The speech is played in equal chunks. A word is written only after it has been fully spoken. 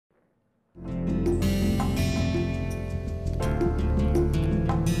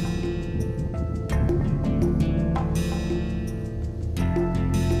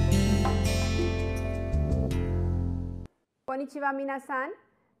Konnichiwa minasan,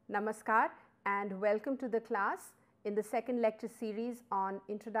 namaskar and welcome to the class in the second lecture series on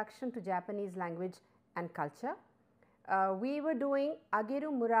Introduction to Japanese Language and Culture. We were doing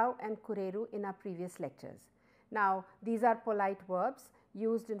ageru, murau and kureru in our previous lectures. Now these are polite verbs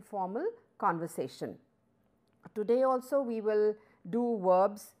used in formal conversation. Today also we will do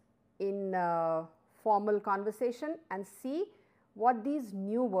verbs in formal conversation and see what these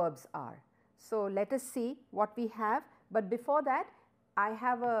new verbs are. So let us see what we have, but before that I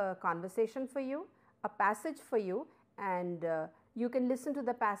have a conversation for you, a passage for you, and you can listen to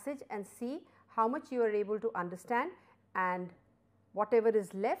the passage and see how much you are able to understand, and whatever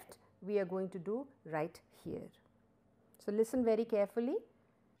is left we are going to do right here. So listen very carefully.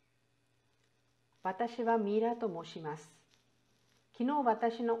 私はミイラと申します。昨日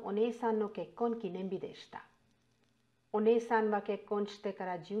私のお姉さんの結婚記念日でした。お姉さんは結婚してか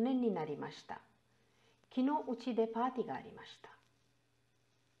ら10年になりました。昨日うちでパーティーがありました。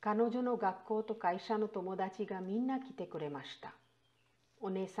彼女の学校と会社の友達がみんな来てくれました。お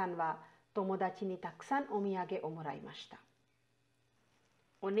姉さんは友達にたくさんお土産をもらいました。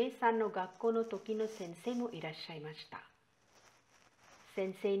お姉さんの学校の時の先生もいらっしゃいました。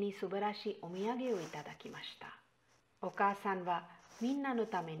先生に素晴らしいお土産をいただきました。お母さんはみんなの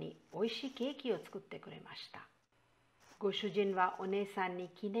ためにおいしいケーキを作ってくれました。ご主人はお姉さんに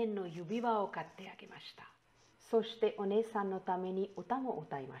記念の指輪を買ってあげました。そしてお姉さんのために歌も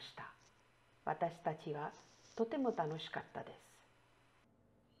歌いました。私たちはとても楽しかったで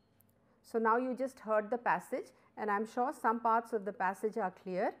す。So now you just heard the passage, and I am sure some parts of the passage are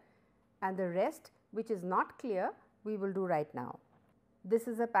clear and the rest which is not clear we will do right now. This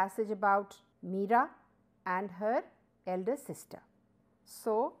is a passage about Meera and her elder sister.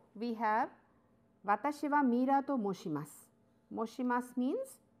 So we have Watashi wa Meera to moshimasu. Moshimasu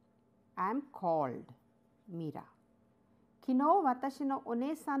means I am called Meera. Kino watashi no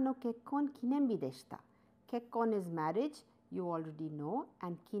one-san no kekkon kinenbi deshita. Kekkon is marriage, you already know,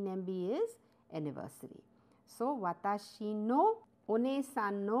 and kinenbi is anniversary. So watashi no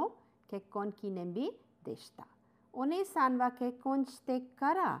one-san no kekkon kinenbi deshita. One-san wa kekkon shite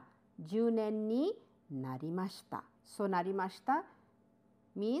kara 10年になりました。So なりました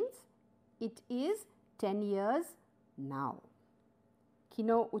means it is 10 years now. 昨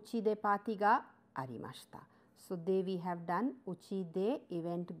日うちでパーティーがありました。So they we have done うちでイ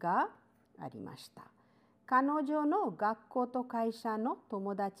ベントがありました。彼女の学校と会社の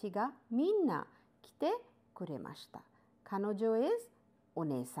友達がみんな来てくれました。彼女 is お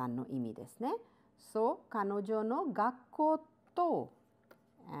姉さんの意味ですね。So 彼女の学校と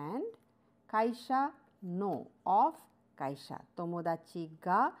and 会社の of 会社友達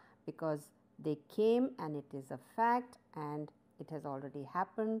が because they came and it is a fact and it has already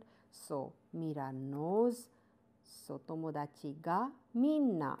happened. So Meera knows. So 友達がみ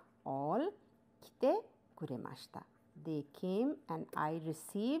んな all 来てくれました。They came and I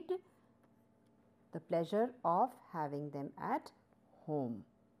received the pleasure of having them at home.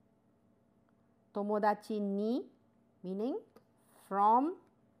 友達に meaning from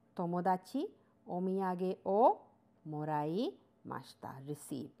友達お土産をもらいました。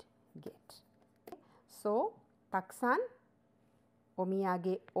received, get. So たくさんお土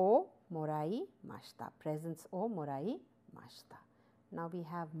産をもらいました。presents をもらいました。Now we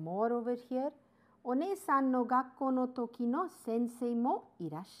have more over here. お姉さんの学校の時の先生もい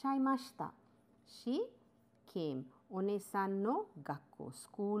らっしゃいました。She came. お姉さんの学校、ス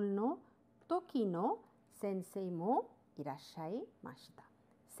クールの時の先生もいらっしゃいました。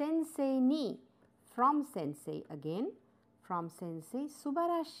先生に from 先生 again from 先生素晴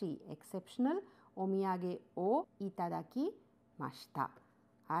らしい exceptional お土産をいただきました。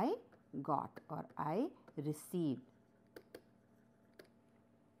I got or I received.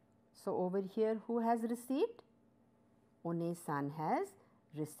 So over here who has received? お姉さん has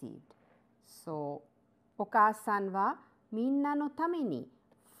received. So お母さんはみんなのために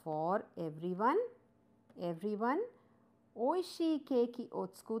for everyone おいしいケーキを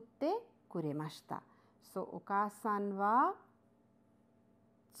作ってくれました。So お母さんは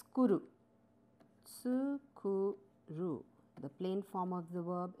作る The plain form of the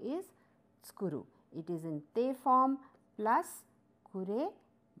verb is 作る It is in te form plus くれ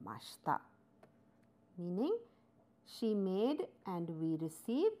ました meaning she made and we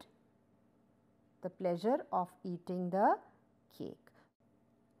received the pleasure of eating the cake.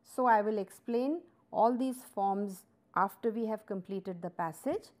 So I will explain all these forms after we have completed the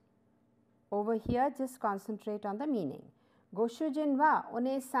passage. Over here just concentrate on the meaning. ご主人はお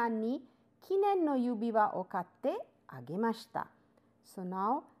姉さんに記念の指輪を買ってあげました。So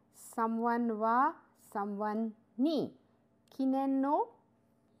now someone は someone に Kinen no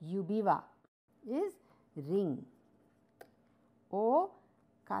yubiwa is ring. O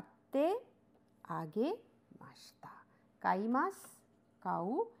katte agemashita. Kaimasu,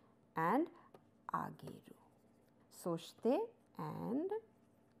 kau and ageru. Soshite and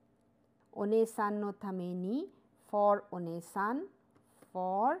One-san no tame ni, for One-san,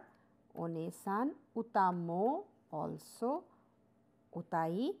 for One-san. Uta mo also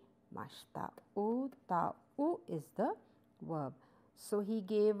utaimashita. Utau is the verb. So he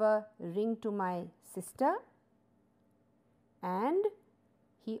gave a ring to my sister and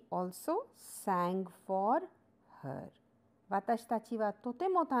he also sang for her. Watashi tachi wa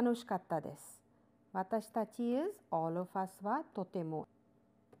totemo tanoshicatta desu. Watashi tachi is all of us wa totemo.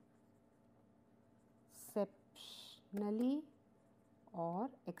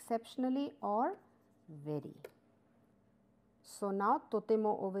 Exceptionally or very. So now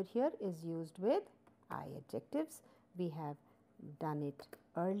totemo over here is used with I adjectives. We have done it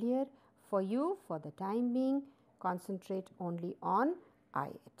earlier. For you, for the time being, concentrate only on I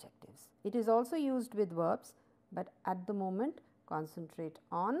adjectives. It is also used with verbs, but at the moment concentrate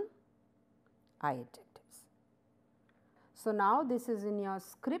on I adjectives. So now this is in your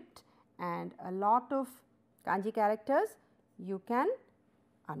script and a lot of kanji characters you can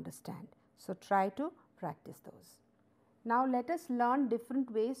understand. So try to practice those. Now let us learn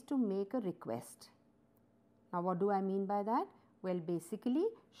different ways to make a request. Now what do I mean by that? Well, basically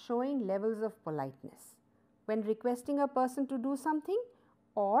showing levels of politeness when requesting a person to do something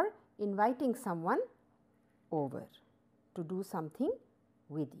or inviting someone over to do something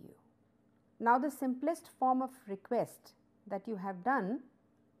with you. Now the simplest form of request that you have done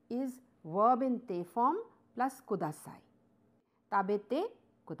is verb in te form plus kudasai. Tabete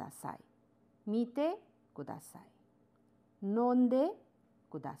kudasai. Mite kudasai. Nonde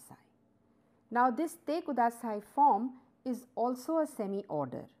kudasai. Now this te kudasai form is also a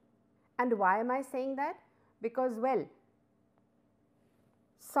semi-order. And why am I saying that? Because, well,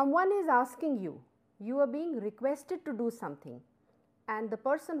 someone is asking you, you are being requested to do something, and the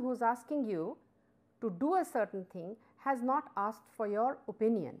person who is asking you to do a certain thing has not asked for your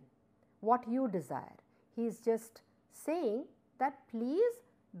opinion, what you desire. He is just saying that please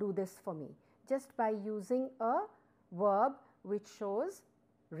do this for me, just by using a verb which shows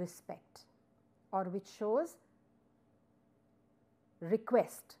respect or which shows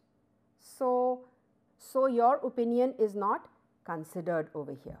request. So your opinion is not considered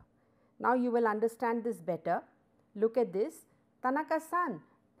over here. Now you will understand this better. Look at this. Tanaka-san,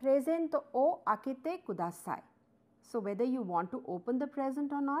 present o akete kudasai. So whether you want to open the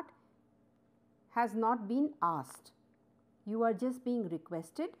present or not has not been asked. You are just being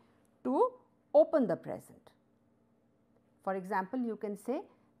requested to open the present. For example, you can say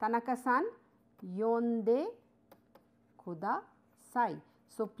Tanaka-san, yonde kudasai.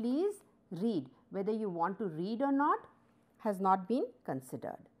 So please read. Whether you want to read or not has not been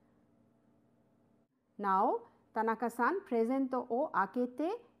considered. Now, Tanaka-san, present o akete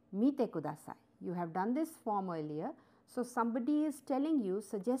mite kudasai. You have done this form earlier. So somebody is telling you,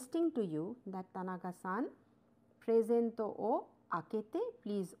 suggesting to you that Tanaka-san, present o akete,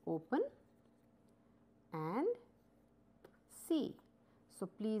 please open and see. So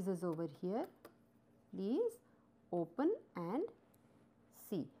please is over here. Please open and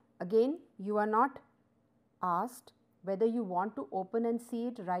see. Again, you are not asked whether you want to open and see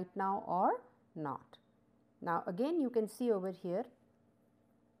it right now or not. Now again you can see over here,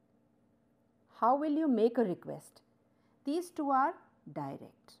 how will you make a request? These two are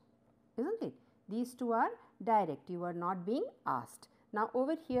direct, isn't it? These two are direct, you are not being asked. Now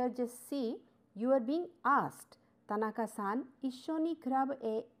over here just see, you are being asked, Tanaka-san, issho ni club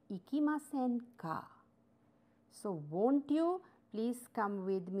e ikimasen ka? So won't you please come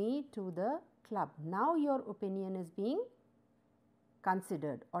with me to the club? Now your opinion is being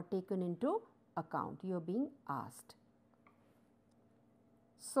considered or taken into account. You are being asked.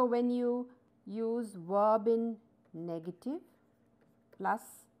 So when you use verb in negative plus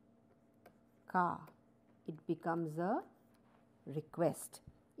ka, it becomes a request.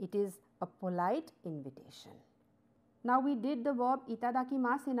 It is a polite invitation. Now we did the verb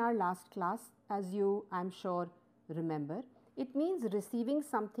itadakimasu in our last class, as you, I am sure, remember. It means receiving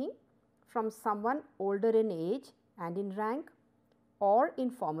something from someone older in age and in rank or in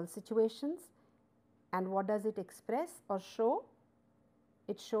formal situations. And what does it express or show?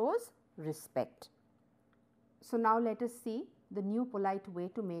 It shows respect. So now let us see the new polite way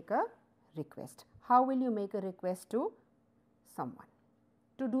to make a request. How will you make a request to someone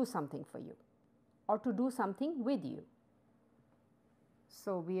to do something for you or to do something with you?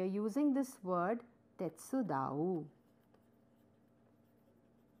 So we are using this word tetsudau.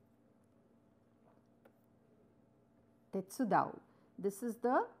 tetsudau. This is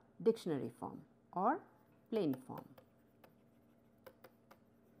the dictionary form or plain form.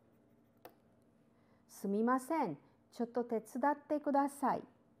 Sumimasen, chotto tetsudatte kudasai.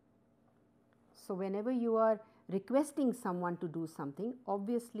 So whenever you are requesting someone to do something,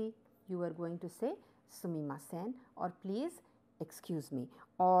 obviously you are going to say sumimasen or please excuse me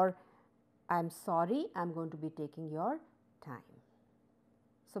or I am sorry, I am going to be taking your time.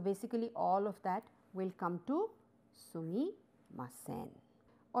 So basically all of that will come to sumimasen.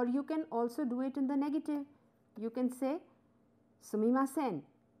 Or you can also do it in the negative. You can say sumimasen,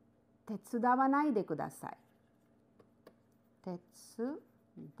 tetsudawa naide kudasai.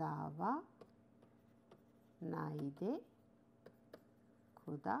 Tetsudawa naide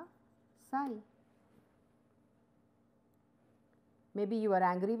kudasai. Maybe you are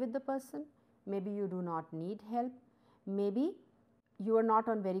angry with the person, maybe you do not need help, maybe you are not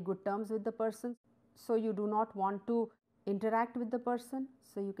on very good terms with the person, so you do not want to interact with the person.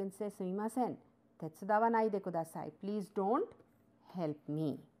 So you can say sumimasen, tetsudawa naide kudasai. Please don't help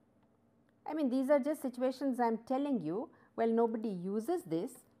me. I mean, these are just situations I am telling you. Well, nobody uses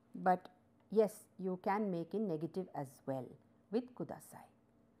this, but yes, you can make in negative as well with kudasai.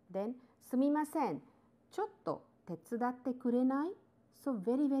 Then sumimasen, chotto tetsudatte kurenai. So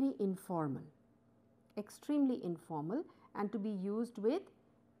very, very informal, extremely informal, and to be used with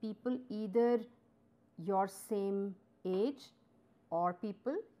people either your same age or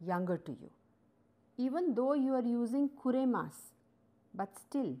people younger to you. Even though you are using kuremas, but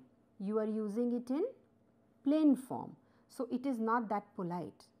still you are using it in plain form. So it is not that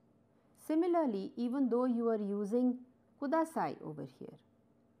polite. Similarly, even though you are using kudasai over here,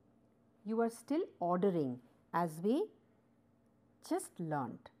 you are still ordering as we just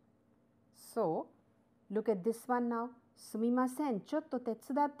learnt. So look at this one now. Sumimasen, chotto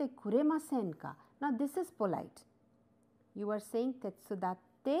tetsudatte kuremasen ka. Now this is polite. You are saying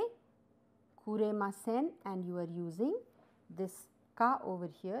tetsudatte kuremasen and you are using this ka over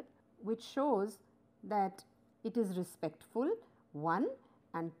here, which shows that it is respectful, 1,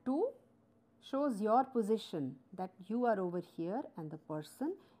 and 2 shows your position, that you are over here and the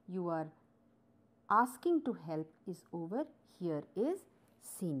person you are asking to help is over here is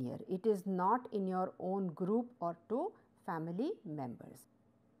senior. It is not in your own group or to family members.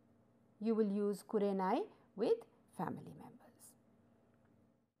 You will use kurenai with family members.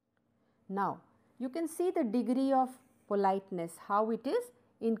 Now you can see the degree of politeness, how it is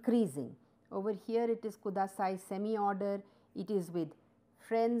increasing. Over here it is kudasai semi order, it is with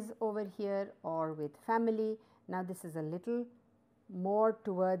friends over here or with family. Now this is a little more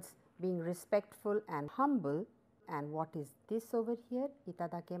towards being respectful and humble. And what is this over here?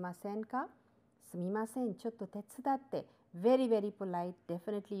 Itadakemasen ka? Sumimasen, chotto tetsudatte. Very, very polite.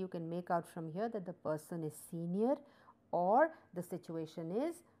 Definitely you can make out from here that the person is senior or the situation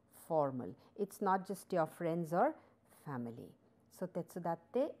is formal. It's not just your friends or family. So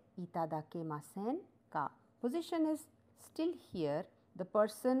tetsudatte itadakemasen ka. Position is still here. The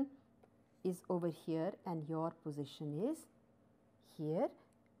person is over here and your position is here.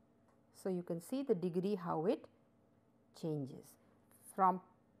 So you can see the degree how it changes from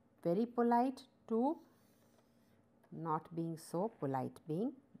very polite to not being so polite,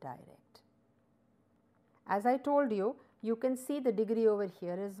 being direct. As I told you, you can see the degree over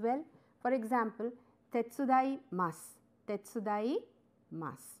here as well. For example, tetsudai mas. Tetsudai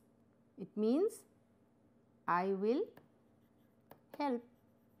mas. It means I will help.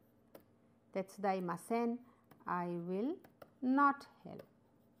 Tetsudai masen, I will not help.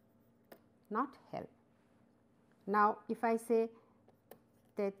 Not help. Now if I say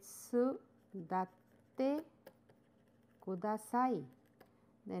tetsudatte kudasai,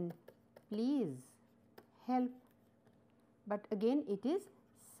 then please help, but again it is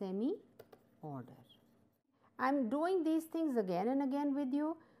semi order. I am doing these things again and again with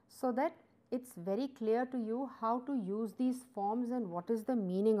you so that it's very clear to you how to use these forms and what is the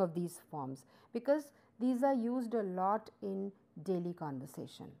meaning of these forms, because these are used a lot in daily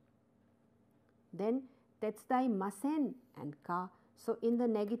conversation. Then tetsudai masen and ka. So in the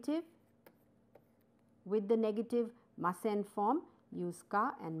negative, with the negative masen form, use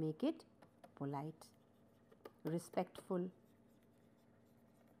ka and make it polite, respectful.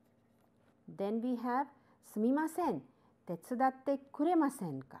 Then we have sumimasen, tetsudatte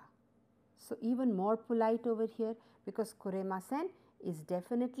kuremasen ka. So even more polite over here, because kuremasen is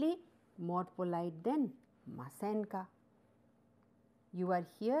definitely more polite than masen ka. You are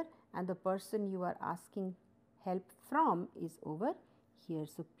here and the person you are asking help from is over here.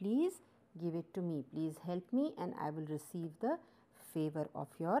 So please give it to me, please help me and I will receive the favor of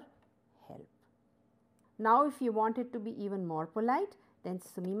your help. Now if you want it to be even more polite, then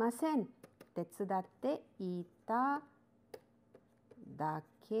sumimasen, tetsudatte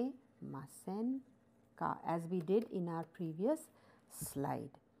itadakemasen ka, as we did in our previous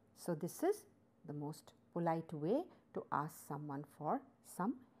slide. So this is the most polite way to ask someone for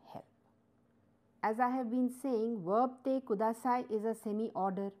some help. As I have been saying, verb te kudasai is a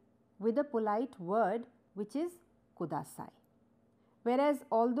semi-order with a polite word which is kudasai. Whereas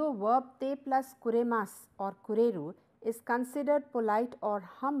although verb te plus kuremasu or kureru is considered polite or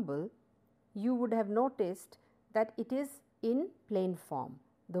humble, you would have noticed that it is in plain form.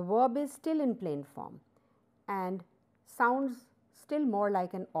 The verb is still in plain form and sounds still more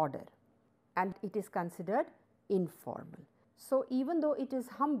like an order, and it is considered informal. So even though it is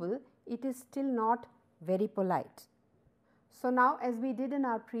humble, it is still not very polite. So now, as we did in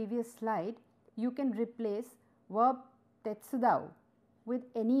our previous slide, you can replace verb tetsudau with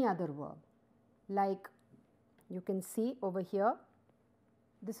any other verb. Like you can see over here,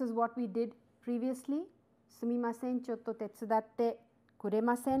 this is what we did previously. Sumimasen, chotto tetsudatte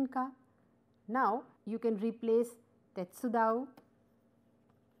kuremasen ka. Now you can replace tetsudau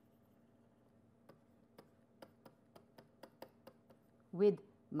with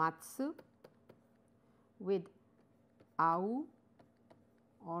matsu, with au,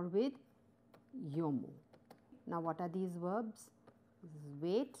 or with yomu. Now what are these verbs? This is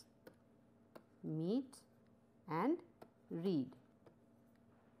wait, meet and read.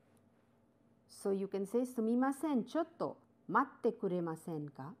 So you can say sumimasen, chotto matte kuremasen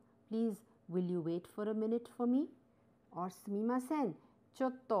ka. Please, will you wait for a minute for me? Or sumimasen,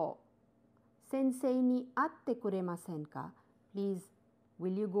 chotto sensei ni atte kuremasen ka. Please,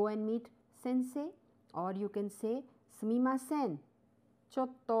 will you go and meet sensei? Or you can say sumimasen,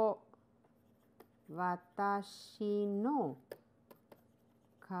 chotto watashi no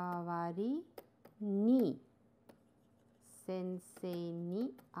kawari ni sensei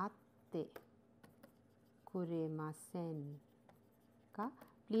ni atte kuremasen ka.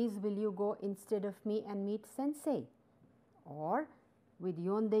 Please, will you go instead of me and meet sensei? Or with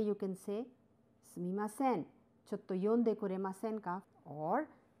yonde you can say sumimasen, chotto yonde kuremasen ka. Or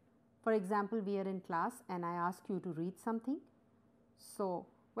for example, we are in class and I ask you to read something. So,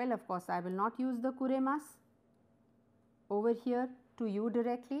 well, of course, I will not use the kuremasu over here to you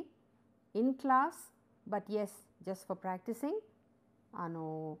directly in class, but yes, just for practicing.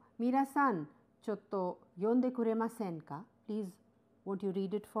 Mira-san, chotto yonde kuremasen ka? Please, won't you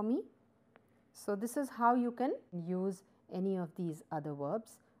read it for me? So this is how you can use any of these other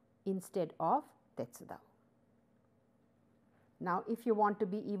verbs instead of tetsudau. Now if you want to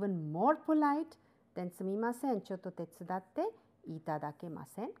be even more polite, then sumimasen, chotto tetsudatte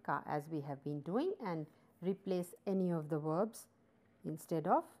itadakemasen ka, as we have been doing, and replace any of the verbs instead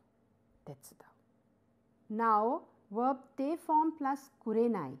of tetsudau. Now verb te form plus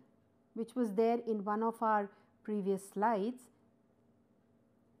kurenai, which was there in one of our previous slides,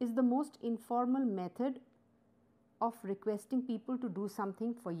 is the most informal method of requesting people to do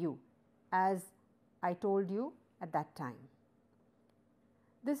something for you, as I told you at that time.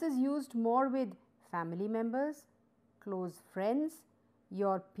 This is used more with family members, close friends,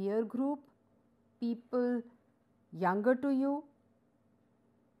 your peer group, people younger to you.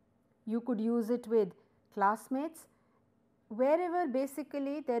 You could use it with classmates, wherever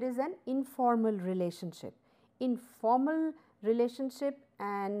basically there is an informal relationship. Informal relationship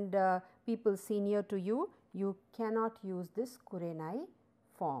and people senior to you, you cannot use this kurenai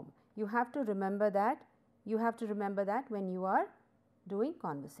form. You have to remember that. You have to remember that when you are doing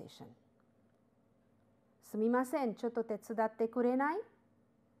conversation. Sumimasen, chotto tetsudatte kurenai?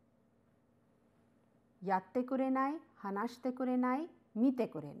 Yatte kurenai, hanashite kurenai,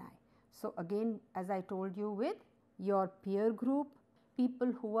 mite kurenai. So again, as I told you, with your peer group,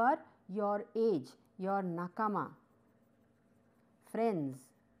 people who are your age, your nakama, friends.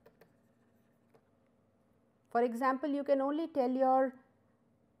 For example, you can only tell your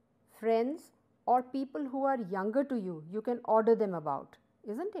friends or people who are younger to you, you can order them about,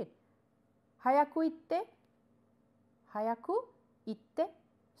 isn't it? Hayaku itte, hayaku itte.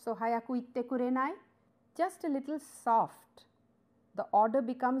 So hayaku itte kurenai, just a little soft. The order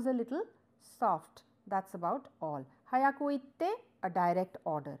becomes a little soft. That's about all. Hayaku itte, a direct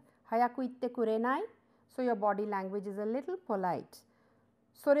order. Hayaku itte kurenai, so your body language is a little polite.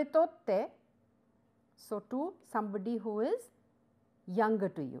 Soretotte, so to somebody who is younger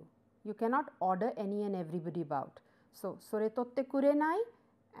to you. You cannot order any and everybody about. So, soretotte kurenai,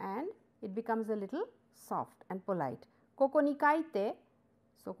 and it becomes a little soft and polite. Koko ni kaite,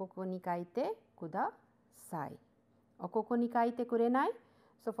 so koko ni kaite kudasai. Or koko ni kaite kurenai,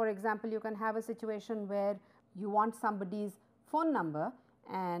 So, for example, you can have a situation where you want somebody's phone number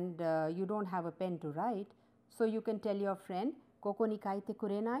and you do not have a pen to write. So, you can tell your friend, Koko ni kaite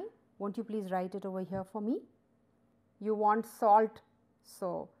kurenai, won't you please write it over here for me? You want salt,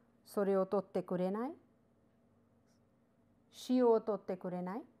 so sore o totte kurenai, shio o totte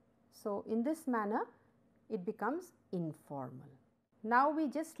kurenai. So, in this manner it becomes informal. Now, we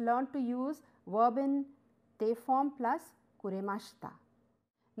just learned to use verb in te form plus kuremashita.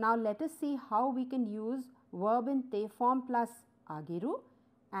 Now, let us see how we can use verb in te form plus ageru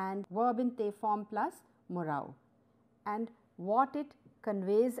and verb in te form plus morau and what it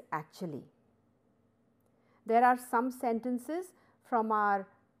conveys actually. There are some sentences from our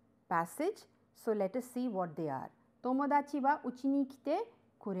passage. So, let us see what they are. Tomodachi wa uchi ni kite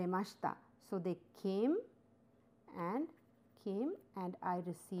kuremashita. So, they came and I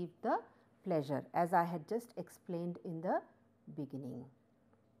received the pleasure as I had just explained in the beginning.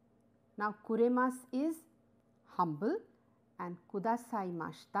 Now, kuremasu is humble and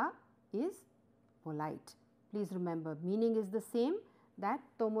kudasaimashita is polite. Please remember, meaning is the same, that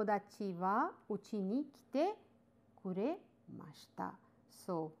tomodachi wa uchi ni kite kuremashita.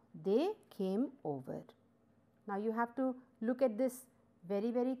 So, they came over. Now, you have to look at this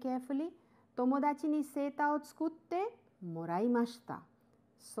very carefully. Tomodachi ni seita o tsukutte moraimashita.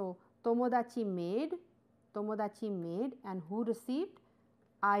 So, tomodachi made and who received?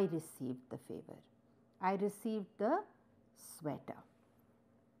 I received the favor. I received the sweater.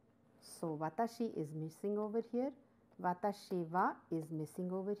 So, watashi is missing over here. Watashi wa is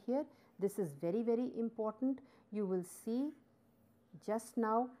missing over here. This is very important. You will see just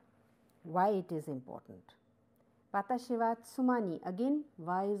now why it is important. Watashi wa tsuma ni, again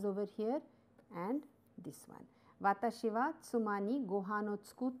wa is over here and this one. Watashi wa tsuma ni gohan o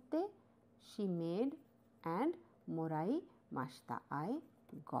tsukutte, she made and moraimashita, I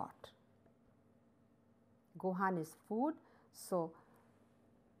got. Gohan is food. So,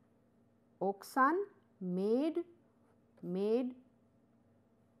 okusan made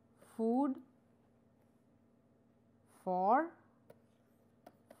food for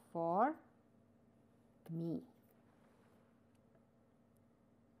me.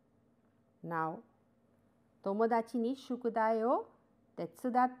 Now, tomodachi ni shukudai o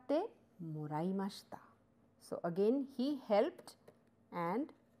tetsudatte moraimashita. So, again he helped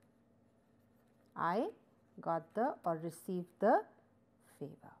and I got the or received the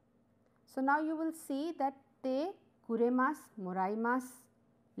favor. So, now you will see that te, kuremasu, moraimasu,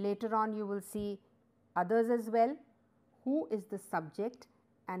 later on you will see others as well, who is the subject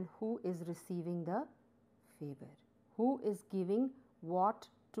and who is receiving the favor, who is giving what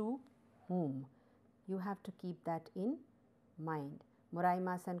to whom. You have to keep that in mind.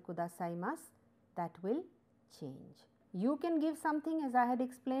 Moraimasu and kudasaimasu, that will change. You can give something as I had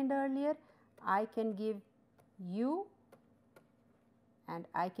explained earlier. I can give you and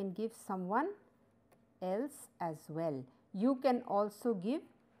I can give someone else as well. You can also give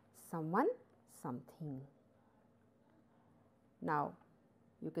someone something. Now,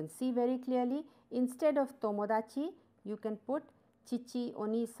 you can see very clearly, instead of tomodachi, you can put chichi,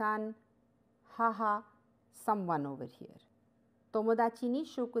 oni-san, haha, someone over here. Tomodachi ni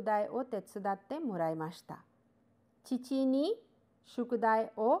shukudai o tetsudatte moraimashita. Chichi ni shukudai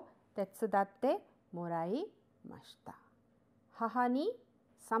o tetsudatte moraimashita. Haha ni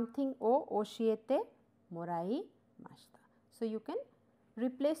something o oshiete moraimashita. So, you can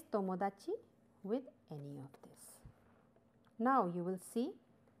replace tomodachi with any of this. Now, you will see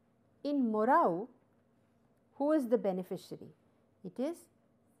in morau, who is the beneficiary? It is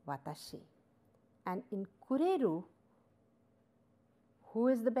watashi. And in kureru, who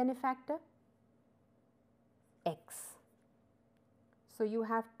is the benefactor? X. So, you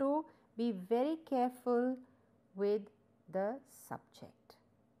have to be very careful with the subject.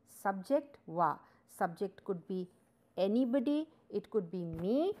 Subject wa. Subject could be anybody, it could be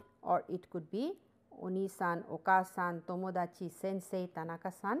me or it could be Oni-san, Oka-san, Tomodachi, Sensei,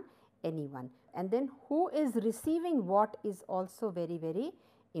 Tanaka-san, anyone. And then who is receiving what is also very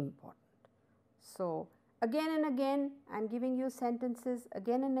important. So, again and again I am giving you sentences,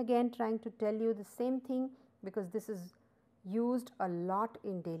 again and again trying to tell you the same thing, because this is used a lot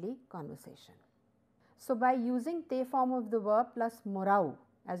in daily conversation. So, by using te form of the verb plus morau,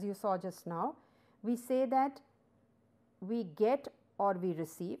 as you saw just now, we say that we get or we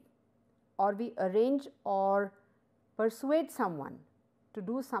receive or we arrange or persuade someone to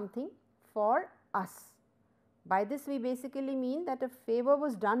do something for us. By this we basically mean that a favor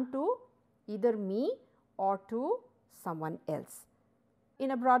was done to either me or to someone else.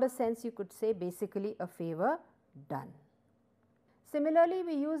 In a broader sense, you could say basically a favor done. Similarly,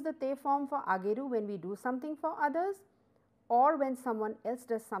 we use the te form for ageru when we do something for others or when someone else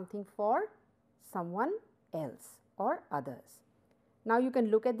does something for someone else or others. Now, you can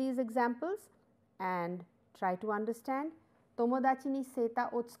look at these examples and try to understand. Tomodachi ni seita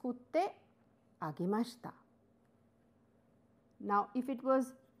o tsukutte agemashita. Now, if it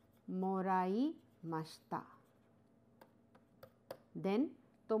was moraimashita, then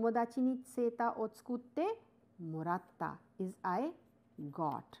tomodachi ni seita o tsukutte moratta is I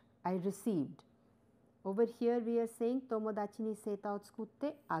got, I received. Over here we are saying tomodachi ni seita o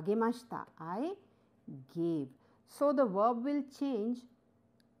tsukutte agemashita, I gave. So, the verb will change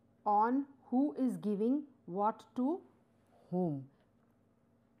on who is giving what to whom.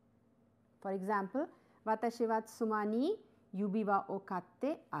 For example, watashi wa tsuma ni yubi wa o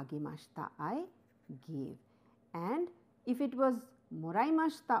katte agemashita, I gave. And if it was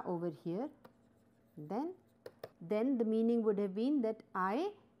moraimashita over here, then the meaning would have been that I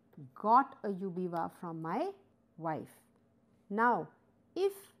got a yubiwa from my wife. Now,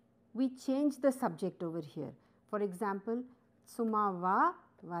 if we change the subject over here, for example, tsuma wa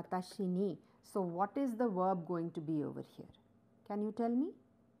watashi ni. So, what is the verb going to be over here? Can you tell me?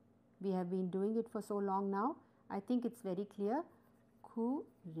 We have been doing it for so long now. I think it's very clear.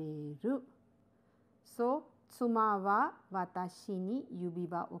 Kureru. So, tsuma wa watashi ni yubi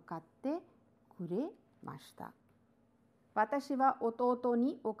wa o katte kuremashita. Watashi wa ototo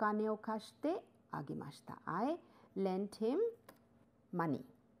ni okane o kashite agemashita. I lent him money.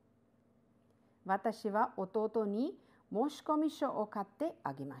 Watashi wa ototo ni moshikomisho o katte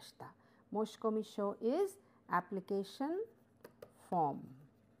agemashita. Moshikomisho is application form.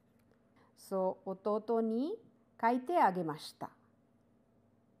 So, ototo ni kaite agemashita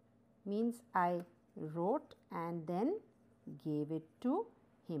means I wrote and then gave it to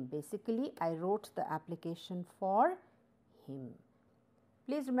him. Basically, I wrote the application for him.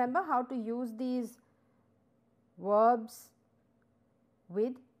 Please remember how to use these verbs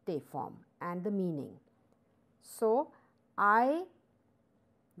with te form and the meaning. So, I,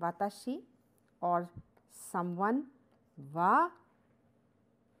 watashi or someone, wa,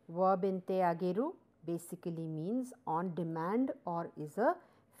 verb in te ageru basically means on demand or is a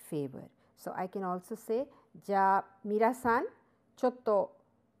favor. So, I can also say, ja mira-san, chotto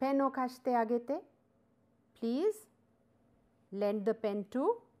pen o kashite agete. Please lend the pen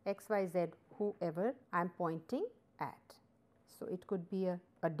to XYZ, whoever I am pointing at. So, it could be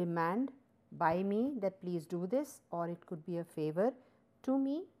a demand by me that please do this, or it could be a favor to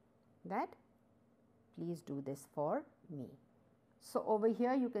me that please do this for me. So, over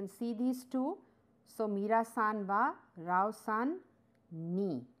here you can see these two. So, Mira-san wa Rao-san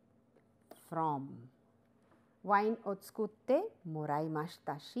ni from. Wine o tsukutte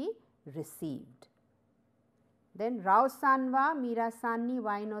moraimashita, she received. Then Rao-san wa Mira-san ni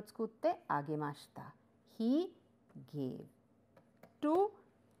wine o tsukutte agemashita. He gave to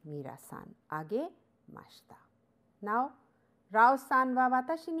Mira-san, agemashita. Now, Rao-san wa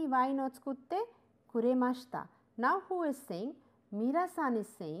watashi ni wine o tsukutte kuremashita. Now, who is saying? Mira-san is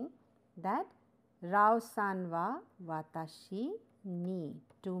saying that Rao-san wa watashi ni,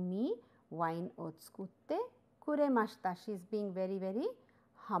 to me, wine o tsukutte kuremashita. She is being very, very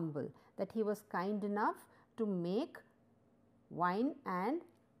humble, that he was kind enough to make wine and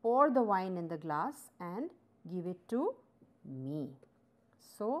pour the wine in the glass and give it to me.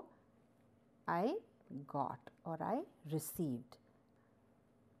 So, I got or I received.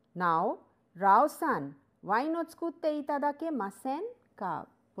 Now, Rao-san, wine o tsukutte itadake masen ka?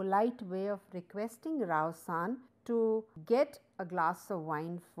 Polite way of requesting Rao-san to get a glass of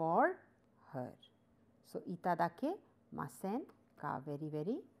wine for her. So, itadake masen ka, very,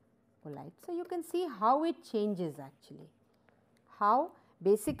 very polite. So, you can see how it changes actually. How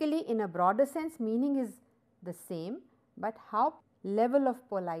basically in a broader sense meaning is the same, but how level of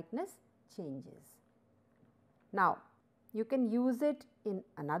politeness changes. Now, you can use it in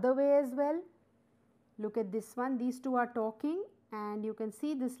another way as well. Look at this one, these two are talking and you can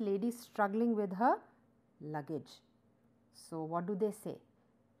see this lady struggling with her luggage. So, what do they say?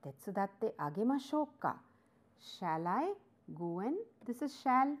 Tetsudatte agemashou ka? Shall I go and, this is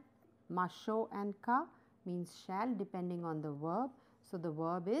shall, masho and ka means shall depending on the verb. So, the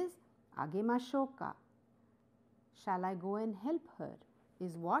verb is agemashou ka? Shall I go and help her,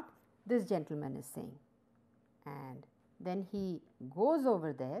 is what this gentleman is saying. And then he goes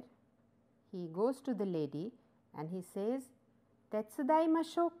over there, he goes to the lady and he says,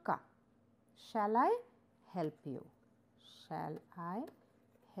 Tetsudaimashou ka? Shall I help you? Shall I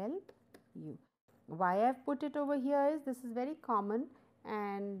help you? Why I have put it over here is this is very common,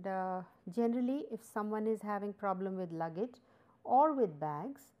 and generally if someone is having problem with luggage or with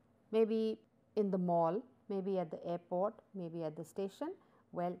bags, maybe in the mall, maybe at the airport, maybe at the station.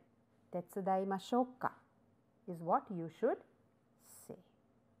 Well, tetsudaimashou ka is what you should say.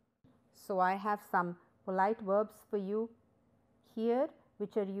 So, I have some polite verbs for you here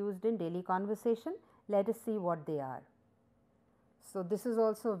which are used in daily conversation. Let us see what they are. So, this is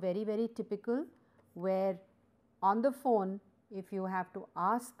also very, very typical, where on the phone, if you have to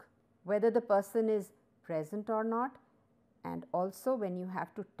ask whether the person is present or not, and also when you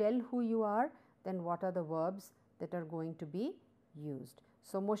have to tell who you are, then what are the verbs that are going to be used.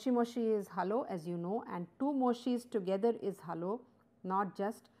 So, moshi moshi is hello, as you know, and two moshis together is hello, not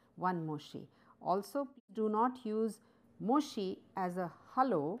just one moshi. Also, do not use moshi as a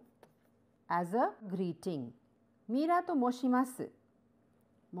hello as a greeting. Mira to moshimasu,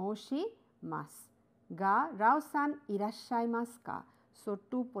 moshimasu. Ga Rao-san irashaimasu ka? So,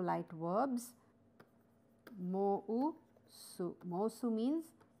 two polite verbs. Mousu. Mousu means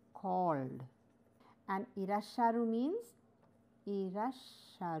called, and irasharu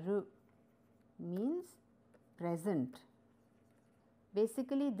means present.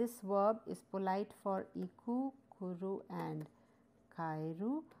 Basically, this verb is polite for iku, kuru and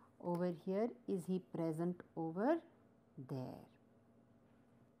kairu. Over here, is he present over there?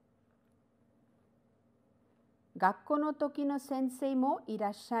 Gakko no toki no sensei mo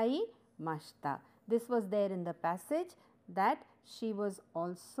irashaimashita. This was there in the passage, that she was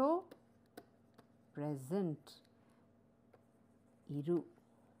also present. Iru.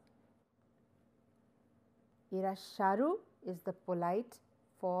 Irasharu is the polite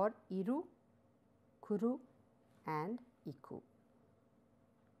for iru, kuru and iku.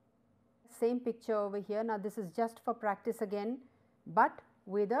 Same picture over here. Now, this is just for practice again, but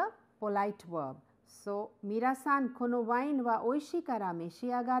with a polite verb. So, Mira-san, kono wine wa oishii kara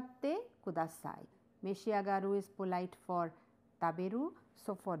meshiagatte kudasai. Meshiagaru is polite for taberu.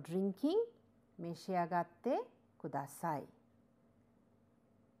 So, for drinking, meshiagatte kudasai.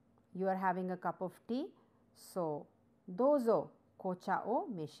 You are having a cup of tea. So, dozo kocha o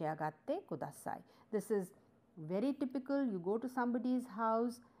meshiagatte kudasai. This is very typical. You go to somebody's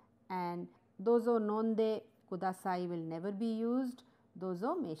house and dozo nonde kudasai will never be used.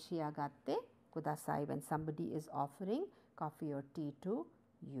 Dozo meshiagatte kudasai when somebody is offering coffee or tea to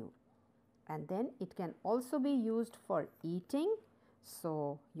you. And then it can also be used for eating.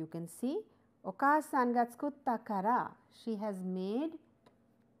 So, you can see, Okaa-san ga tsukutta kara, she has made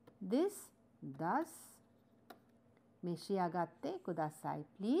this, thus meshiagatte kudasai,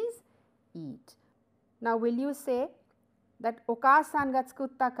 please eat. Now, will you say that Okaa-san ga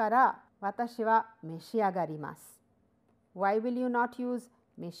tsukutta kara watashi wa meshiagarimasu? Why will you not use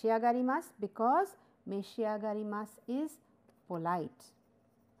meshiagarimasu? Because meshiagarimasu is polite,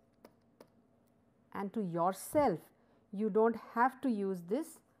 and to yourself you do not have to use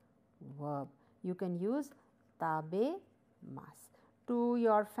this verb. You can use tabemasu. To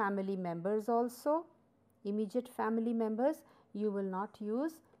your family members also, immediate family members, you will not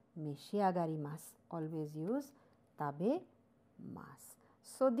use meshiagarimasu, always use tabemasu.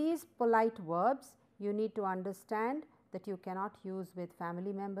 So, these polite verbs you need to understand that you cannot use with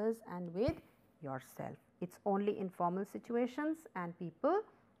family members and with yourself. It is only in formal situations and people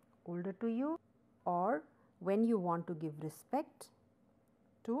older to you, or when you want to give respect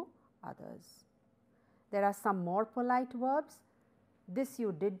to others. There are some more polite verbs. This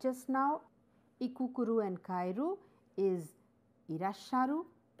you did just now. Ikukuru and kairu is irasharu,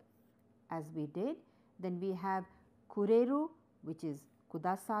 as we did. Then we have kureru, which is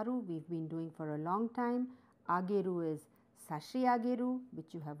kudasaru, we have been doing for a long time. Ageru is sashiageru,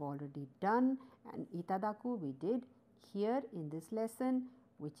 which you have already done, and itadaku we did here in this lesson,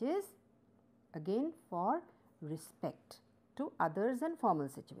 which is again for respect to others and formal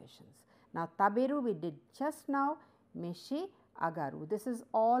situations. Now, taberu we did just now, meshi agaru. This is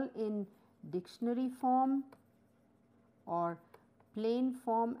all in dictionary form or plain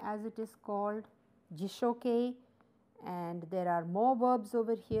form as it is called, jishokei, and there are more verbs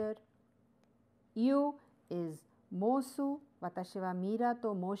over here. You is mosu, watashi wa mira to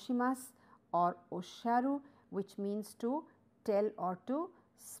moshimasu, or osharu, which means to tell or to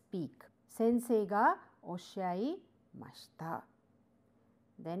speak. Sensei ga oshaimashita.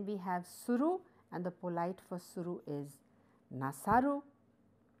 Then we have suru, and the polite for suru is nasaru.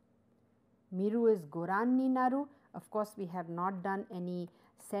 Miru is goran ni naru. Of course, we have not done any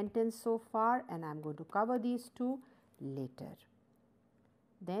sentence so far, and I am going to cover these two later.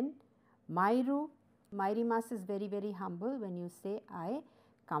 Then mairu, mairimasu is very, very humble when you say I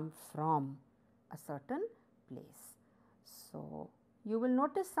come from a certain place. So, you will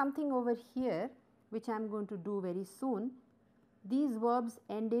notice something over here which I am going to do very soon. these verbs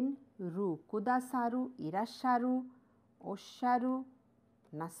end in ru. Kudasaru, irasharu, osharu,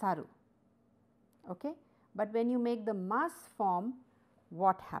 nasaru. Okay? But when you make the mas form,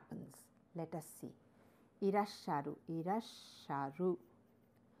 what happens? Let us see. Irasharu, irasharu.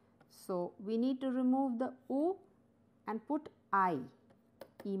 So, we need to remove the u and put I,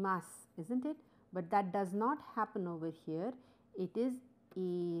 imas, isn't it? But that does not happen over here. It is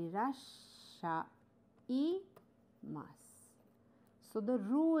irashaimas. So, the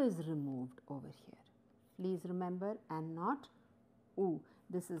ru is removed over here. Please remember, and not u.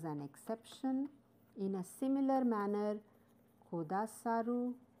 This is an exception. In a similar manner,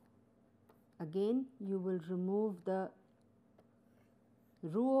 kudasaru, again you will remove the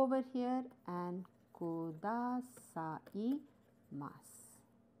ru over here and kudasaimas.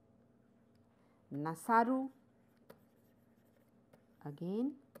 Nasaru,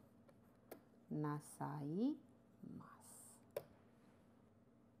 again nasaimas.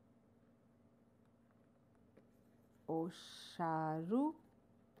 Osharu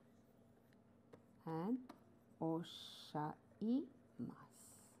and oshaimas.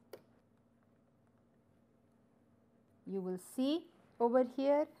 You will see over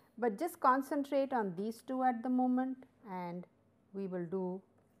here, but just concentrate on these two at the moment, and we will do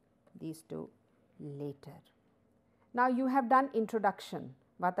these two later. Now, you have done introduction.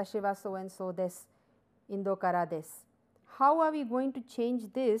 Watashi wa so and so desu, Indo kara desu. How are we going to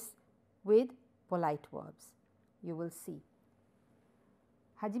change this with polite verbs? You will see.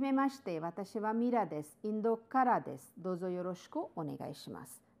 Hajimemashite, watashi wa Mira desu, Indo kara desu, dozo yoroshiku onegai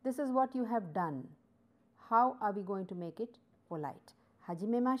shimasu. This is what you have done. How are we going to make it polite?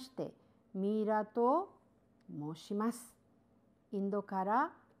 Hajimemashite, Mira to moshimasu. Indo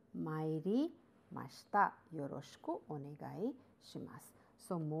kara mairimashita. Yoroshiku onegai shimasu.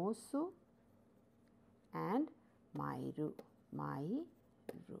 So, mosu and mairu. Mairu.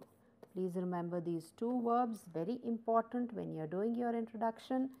 Please remember these two verbs, very important when you are doing your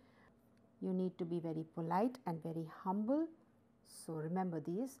introduction. You need to be very polite and very humble. So, remember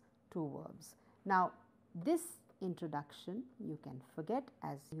these two verbs. Now, this introduction you can forget,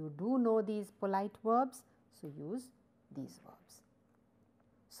 as you do know these polite verbs. So, use these verbs.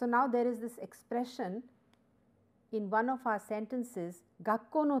 So, now there is this expression in one of our sentences,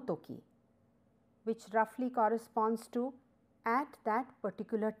 gakko no toki, which roughly corresponds to at that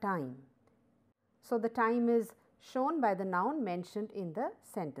particular time. So, the time is shown by the noun mentioned in the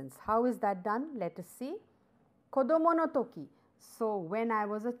sentence. How is that done? Let us see. Kodomo no toki. So, when I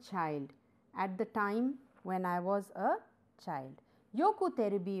was a child, at the time when I was a child. Yoku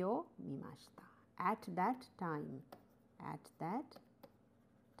terebi o mimashita. At that time. At that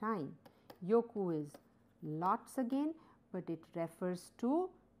time. Yoku is lots again, but it refers to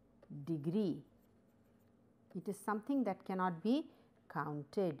degree. It is something that cannot be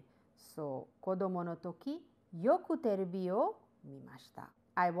counted. So, kodomo no toki yoku terebi o mimashita.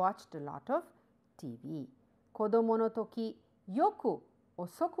 I watched a lot of TV. Kodomo no toki yoku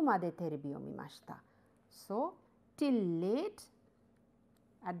osoku made terebi o mimashita. So, till late,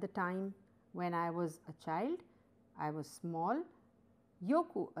 at the time when I was a child, I was small.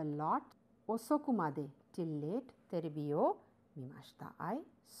 Yoku, a lot. Osoku made, till late. Terebi o mimashita. I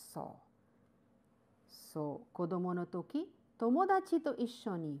saw. So, kodomo no toki, tomodachi to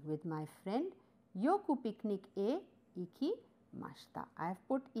issho ni, with my friend, yoku picnic e ikimashita. I have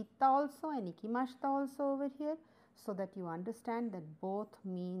put itta also and ikimashita also over here, so that you understand that both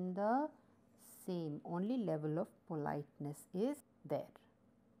mean the same, only level of politeness is there.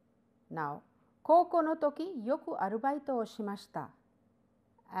 Now, koukou no toki yoku arubaito o shimashita.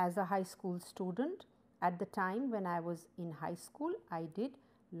 As a high school student, at the time when I was in high school, I did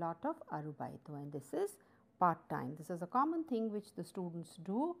lot of arubaito, and this is part time. This is a common thing which the students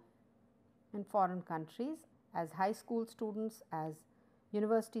do in foreign countries. As high school students, as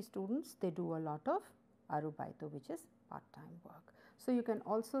university students, they do a lot of arubaito, which is part time work. So, you can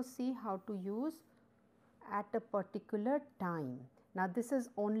also see how to use at a particular time. Now, this is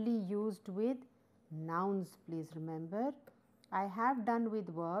only used with nouns, please remember. I have done with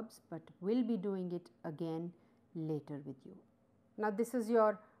verbs, but will be doing it again later with you. Now, this is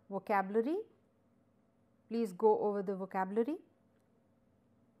your vocabulary. Please go over the vocabulary.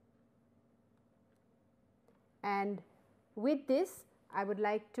 And with this, I would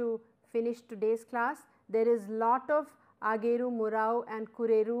like to finish today's class. There is lot of ageru, murau and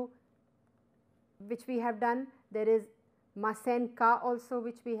kureru which we have done. There is masen ka also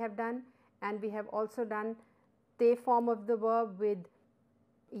which we have done, and we have also done te form of the verb with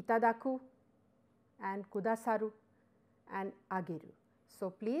itadaku and kudasaru and ageru. So,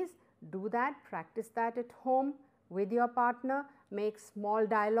 please do that, practice that at home with your partner, make small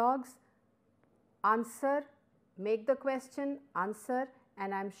dialogues, answer, make the question, answer,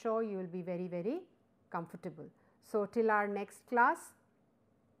 and I am sure you will be very, very comfortable. So, till our next class,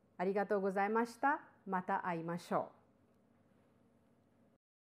 arigatou gozaimashita, mata aimashou.